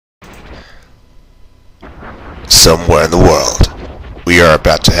somewhere in the world, we are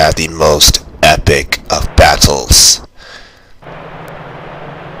about to have the most epic of battles.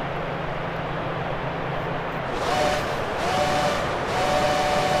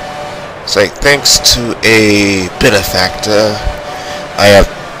 So thanks to a benefactor, I have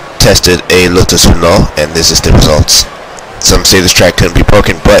tested a Lotus-Renault, and this is the results. Some say this track couldn't be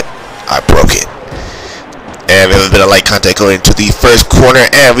broken, but I broke it. And we have a bit of light contact going into the first corner,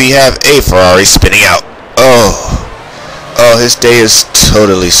 and we have a Ferrari spinning out. Oh, his day is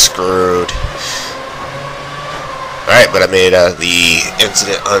totally screwed. Alright, but I made the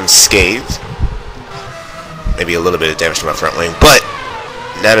incident unscathed. Maybe a little bit of damage to my front wing, but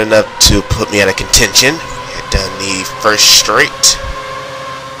not enough to put me out of contention. Head down the first straight.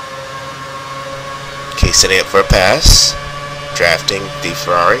 Okay, setting up for a pass. Drafting the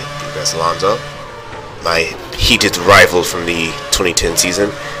Ferrari. I think that's Alonso. My heated rival from the 2010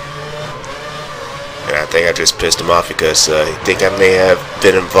 season. And I think I just pissed him off because I think I may have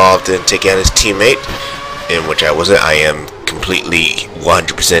been involved in taking out his teammate, in which I wasn't. I am completely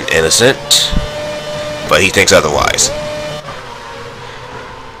 100% innocent, but he thinks otherwise.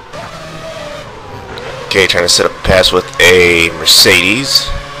 Okay, trying to set up a pass with a Mercedes,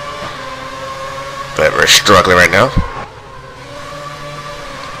 but we're struggling right now.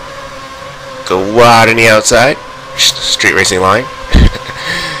 Go wide on the outside, street racing line,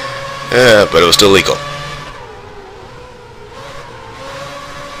 but it was still legal.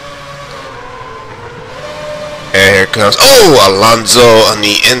 And here comes, Alonso on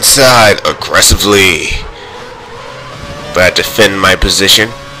the inside aggressively, but I defend my position.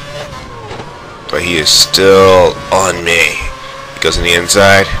 But he is still on me. He goes on the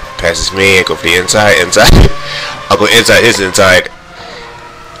inside, passes me, I go for the inside. I'll go inside his inside.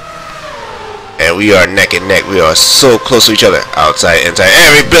 And we are neck and neck. We are so close to each other. Outside, inside.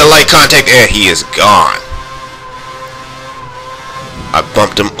 Every bit of light contact, and he is gone. I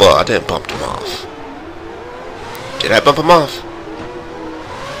bumped him. Well, I didn't bump him off. Did I bump him off?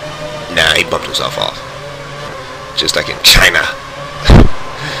 Nah, he bumped himself off. Just like in China.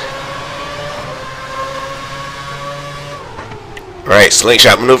 Right,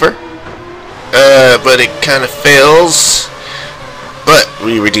 slingshot maneuver. But it kind of fails. But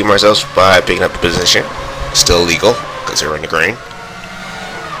we redeem ourselves by picking up the position. Still legal, because they're in the green.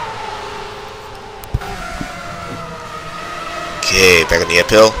 Okay, back on the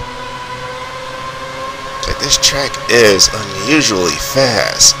uphill. It's like this track is unusually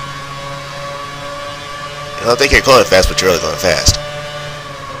fast. You don't think you're going fast, but you're really going fast.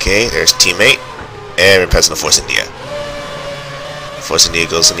 Okay, there's teammate. And we're passing the Force India. Force India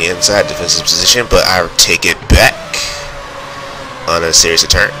goes on the inside defensive position, but I take it back on a series of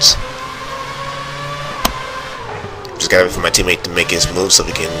turns. Just gotta wait for my teammate to make his move so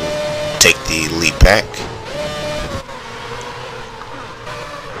we can take the lead back.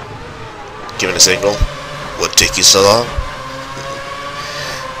 Giving a signal. What took you so long?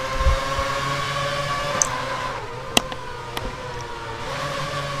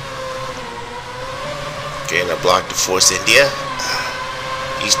 Okay, and I blocked the Force India.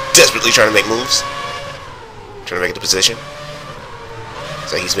 He's desperately trying to make moves. Trying to make it to position.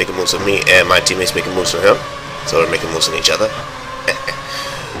 So he's making moves with me, and my teammates making moves with him. So we're making moves on each other.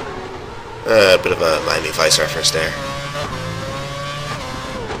 A bit of a Miami Vice reference there.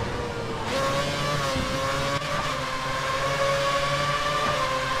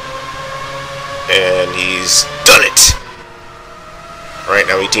 And he's done it. Alright,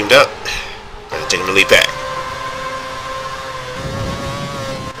 now we teamed up. Gotta take him to lead back.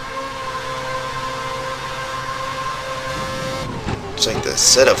 It's like the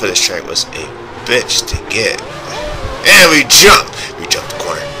setup for this track was a bitch to get. And we jumped! We jumped the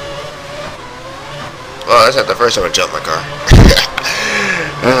corner. Well, that's not the first time I jumped my car.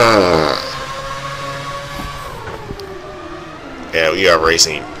 Yeah, we are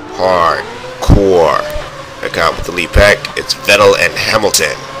racing hardcore. Back out with the lead pack. It's Vettel and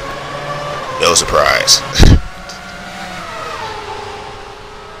Hamilton. No surprise.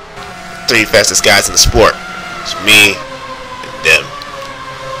 Three fastest guys in the sport. It's me and them.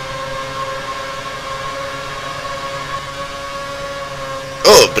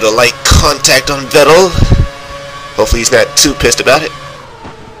 Oh, a bit of light contact on Vettel. Hopefully he's not too pissed about it.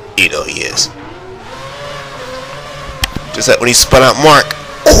 You know he is. Just like when he spun out Mark.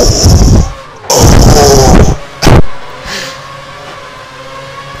 Oh.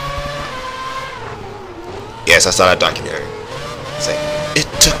 Yes, I saw that documentary. It's like, it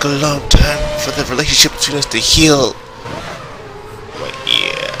took a long time for the relationship between us to heal. I'm like,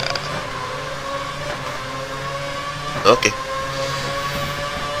 yeah. Okay.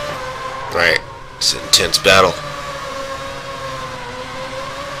 Right. It's an intense battle.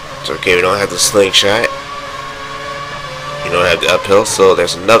 It's okay, we don't have the slingshot. You don't have the uphill, so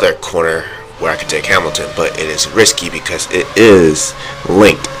there's another corner where I could take Hamilton, but it is risky because it is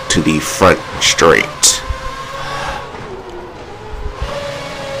linked to the front straight.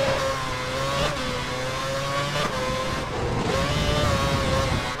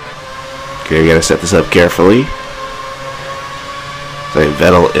 Okay, we gotta set this up carefully. So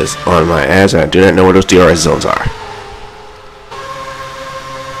Vettel is on my ass, and I do not know where those DRS zones are.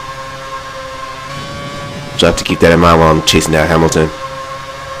 So I have to keep that in mind while I'm chasing down Hamilton.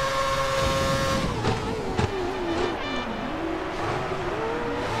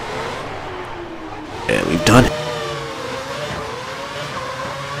 And we've done it.